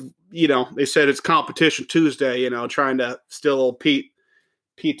 if they said it's competition Tuesday, trying to steal Pete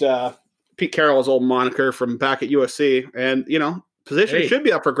Carroll's old moniker from back at USC, and position should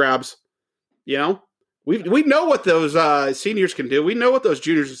be up for grabs. We know what those seniors can do. We know what those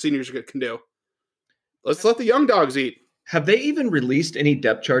juniors and seniors can do. Let's let the young dogs eat. Have they even released any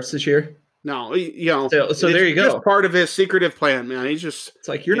depth charts this year? No, So there you go. Just part of his secretive plan, man. He's just. It's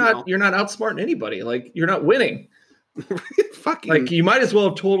like you're not outsmarting anybody. Like you're not winning. Fucking. Like you might as well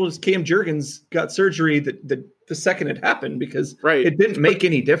have told us Cam Jurgens got surgery the second it happened because it didn't make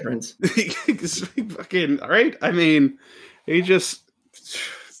any difference. Fucking right. I mean, he just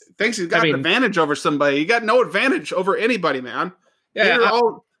thinks he's got an advantage over somebody. He got no advantage over anybody, man. Yeah,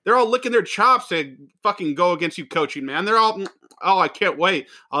 they're all licking their chops to fucking go against you coaching, man. They're all, oh, I can't wait.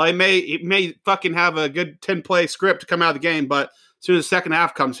 He may fucking have a good 10-play script to come out of the game, but as soon as the second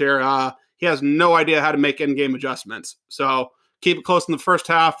half comes here, he has no idea how to make in-game adjustments. So keep it close in the first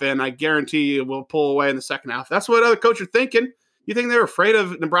half, and I guarantee you we'll pull away in the second half. That's what other coaches are thinking. You think they're afraid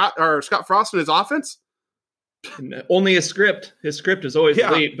of Nebraska or Scott Frost and his offense? Only his script. His script is always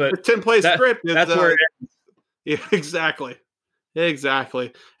elite, but 10-play script. That's where it ends. Yeah, exactly.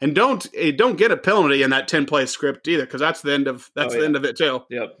 And don't get a penalty in that 10-play script either, because that's the end of the end of it too.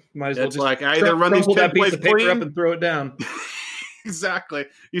 Yep. Might as well it's like I either run these 10 plays clean up and throw it down. Exactly.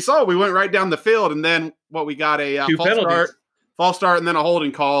 You saw we went right down the field, and then we got a false start, and then a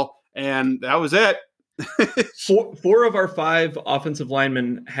holding call, and that was it. Four of our 5 offensive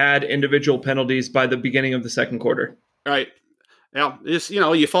linemen had individual penalties by the beginning of the second quarter. Right. Yeah.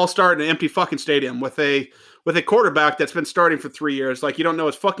 You false start in an empty fucking stadium with a quarterback that's been starting for 3 years. Like, you don't know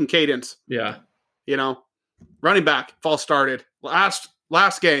his fucking cadence. Yeah. Running back false started last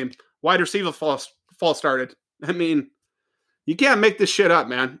game. Wide receiver false started. I mean, you can't make this shit up,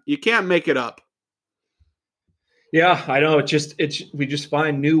 man. You can't make it up. Yeah, I know. We just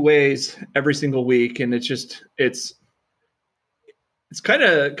find new ways every single week, and it's kind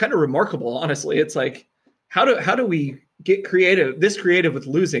of remarkable, honestly. It's like how do we get creative with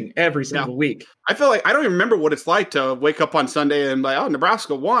losing every single week? I feel like I don't even remember what it's like to wake up on Sunday and like, oh,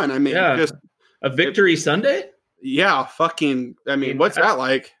 Nebraska won. I mean, just a victory Sunday. Yeah, fucking. I mean, what's that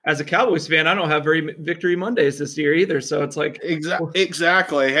like? As a Cowboys fan, I don't have very victory Mondays this year either. So it's like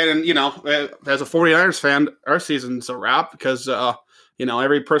exactly. And as a 49ers fan, our season's a wrap because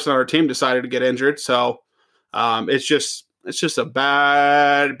every person on our team decided to get injured. So it's just a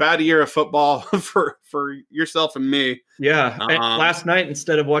bad year of football for yourself and me. Yeah. Last night,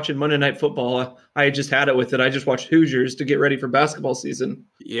 instead of watching Monday Night Football, I just had it with it. I just watched Hoosiers to get ready for basketball season.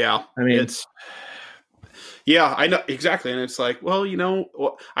 Yeah, I mean Yeah, I know exactly, and it's like, well,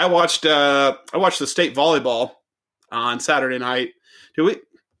 I watched the state volleyball on Saturday night.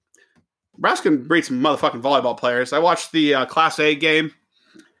 Nebraska can breed some motherfucking volleyball players. I watched the Class A game.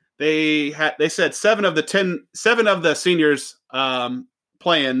 They said seven of the seniors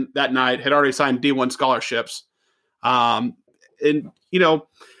playing that night had already signed D1 scholarships. And it's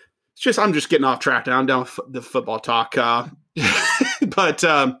just I'm just getting off track now. I'm down with the football talk. But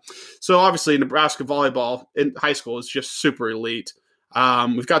so obviously Nebraska volleyball in high school is just super elite.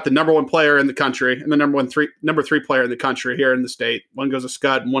 We've got the number one player in the country and the number three player in the country here in the state. One goes to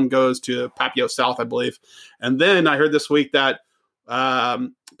Scott and one goes to Papio South, I believe. And then I heard this week that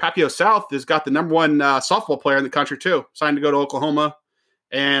Papio South has got the number one softball player in the country too, signed to go to Oklahoma.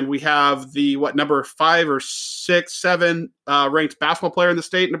 And we have the number 5 or 6, 7 ranked basketball player in the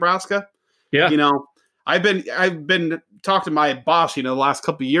state, Nebraska. Yeah. I've been talking to my boss, the last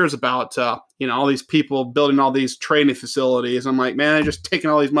couple of years about, all these people building all these training facilities. I'm like, man, they're just taking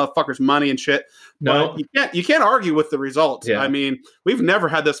all these motherfuckers' money and shit. No, but you can't argue with the results. Yeah. I mean, we've never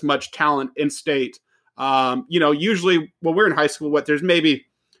had this much talent in state. Usually when we're in high school, there's maybe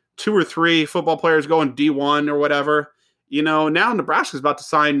 2 or 3 football players going D1 or whatever. Now Nebraska's about to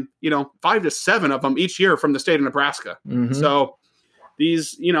sign, 5 to 7 of them each year from the state of Nebraska. Mm-hmm. So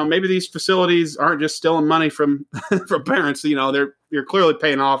these, maybe these facilities aren't just stealing money from from parents. They're clearly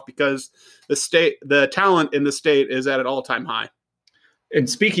paying off because the talent in the state is at an all-time high. And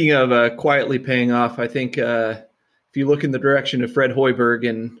speaking of quietly paying off, I think if you look in the direction of Fred Hoiberg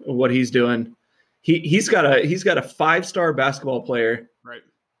and what he's doing, he's got a 5-star basketball player, right?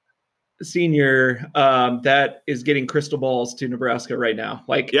 Senior that is getting crystal balls to Nebraska right now.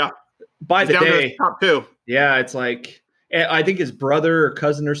 Like, yeah, by the day, top 2. Yeah, it's like I think his brother or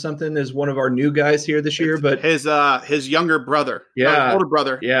cousin or something is one of our new guys here this year. But his younger brother, older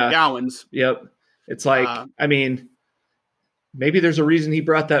brother, Gowans. Yep. It's like maybe there's a reason he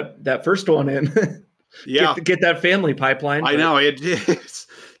brought that first one in. Yeah, get that family pipeline. I know it's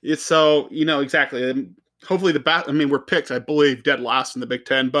so exactly. And hopefully we're picked, I believe, dead last in the Big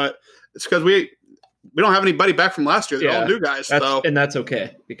Ten, but it's because we don't have anybody back from last year. They're all new guys. And that's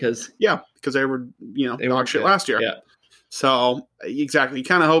okay because they were, they dog shit good last year. Yeah. So exactly. You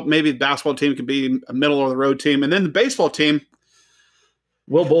kind of hope maybe the basketball team can be a middle of the road team. And then the baseball team.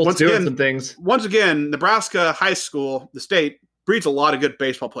 Will Bolt's doing some things. Once again, Nebraska high school, the state breeds a lot of good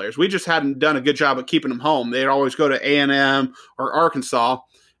baseball players. We just hadn't done a good job of keeping them home. They'd always go to A&M or Arkansas,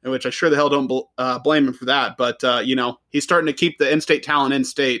 in which I sure the hell don't blame him for that. But, he's starting to keep the in-state talent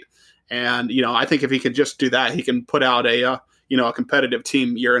in-state. And, I think if he could just do that, he can put out a competitive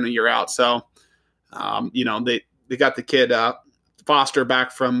team year in and year out. So, they got the kid Foster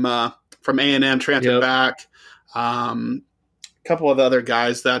back from A&M, transferred back. A couple of the other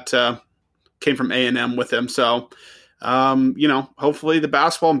guys that came from A&M with him. So, hopefully the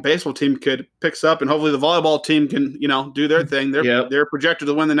basketball and baseball team could picks up, and hopefully the volleyball team can, do their thing. They're projected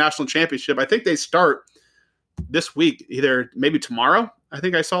to win the national championship. I think they start this week, maybe tomorrow. I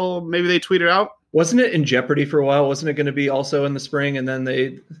think I saw maybe they tweeted out. Wasn't it in jeopardy for a while? Wasn't it going to be also in the spring, and then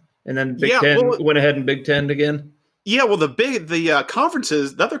Big Ten went ahead and Big Ten again? Yeah, well, the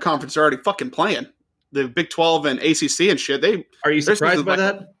conferences, the other conferences are already fucking playing. The Big 12 and ACC and shit. Are you surprised by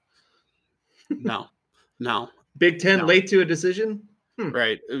that? No. Big Ten late to a decision?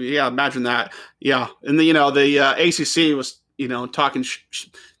 Right. Yeah, imagine that. Yeah. And the ACC was, talking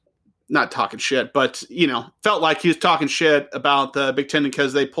not talking shit, but, felt like he was talking shit about the Big Ten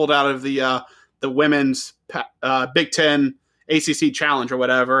because they pulled out of the women's Big Ten ACC challenge or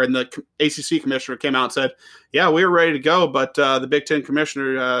whatever. And the ACC commissioner came out and said, yeah, we were ready to go, but the Big Ten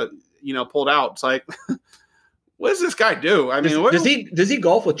commissioner, pulled out. It's like, what does this guy do? I mean, does he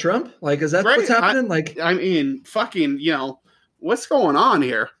golf with Trump? Like, is that what's happening? Fucking, what's going on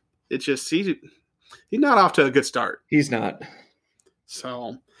here? It's just he's not off to a good start. He's not.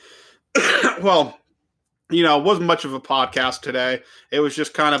 So, well, it wasn't much of a podcast today. It was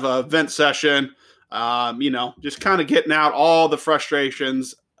just kind of a vent session. Just kind of getting out all the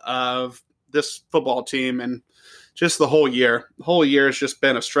frustrations of this football team and just the whole year. The whole year has just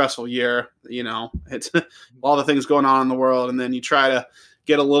been a stressful year. It's all the things going on in the world. And then you try to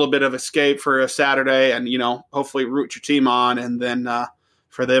get a little bit of escape for a Saturday and, hopefully root your team on. And then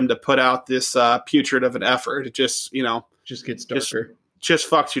for them to put out this putrid of an effort, it just gets darker. Just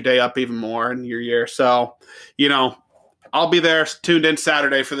fucks your day up even more in your year. So, I'll be there tuned in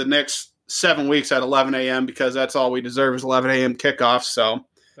Saturday for the next 7 weeks at 11 a.m. because that's all we deserve is 11 a.m. kickoff. So,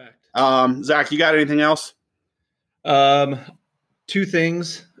 Zach, you got anything else? 2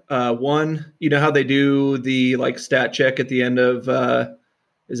 things. One, how they do the stat check at the end of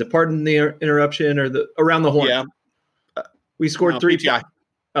is it pardon the interruption or the around the horn? Yeah. We scored 3 PTI.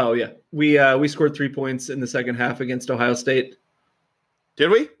 Oh yeah, we scored 3 points in the second half against Ohio State. Did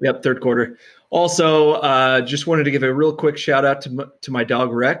we? Yep, third quarter. Also, just wanted to give a real quick shout out to my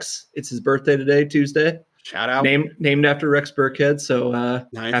dog Rex. It's his birthday today, Tuesday. Shout out. Named after Rex Burkhead. So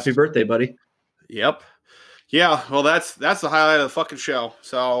Nice. Happy birthday, buddy. Yep. Yeah. Well, that's the highlight of the fucking show.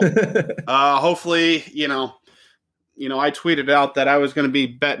 So hopefully, I tweeted out that I was going to be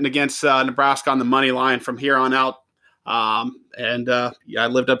betting against Nebraska on the money line from here on out. And I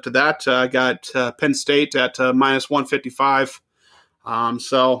lived up to that. I got Penn State at minus 155.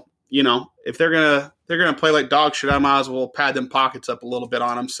 So if they're gonna play like dog shit, I might as well pad them pockets up a little bit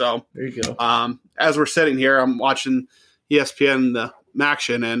on them. So there you go. As we're sitting here, I'm watching ESPN the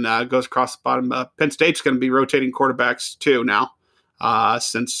action, and goes across the bottom. Penn State's going to be rotating quarterbacks too now,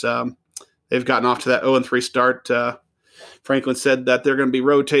 since they've gotten off to that 0-3 start. Franklin said that they're going to be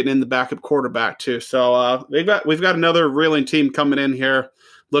rotating in the backup quarterback too. So we've got another reeling team coming in here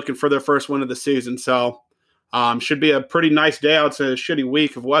looking for their first win of the season. So should be a pretty nice day out. It's a shitty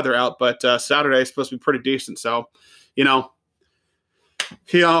week of weather out, but Saturday is supposed to be pretty decent. So, you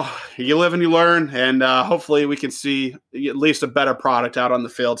live and you learn, and hopefully we can see at least a better product out on the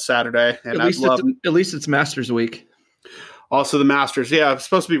field Saturday. And at least it's Masters week. Also the Masters. Yeah, it's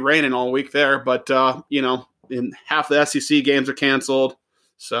supposed to be raining all week there, but in half the SEC games are canceled.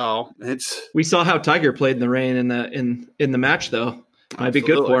 So we saw how Tiger played in the rain in the match though. Might be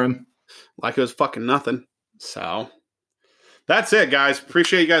good for him. Like it was fucking nothing. So that's it, guys.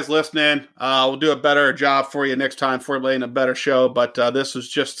 Appreciate you guys listening. We'll do a better job for you next time, formulating a better show. But this was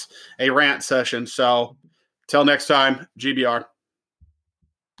just a rant session. So till next time, GBR.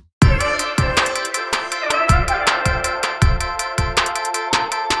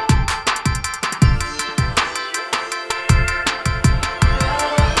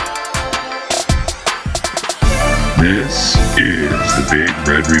 This is the Big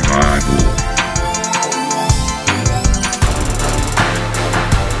Red Revival.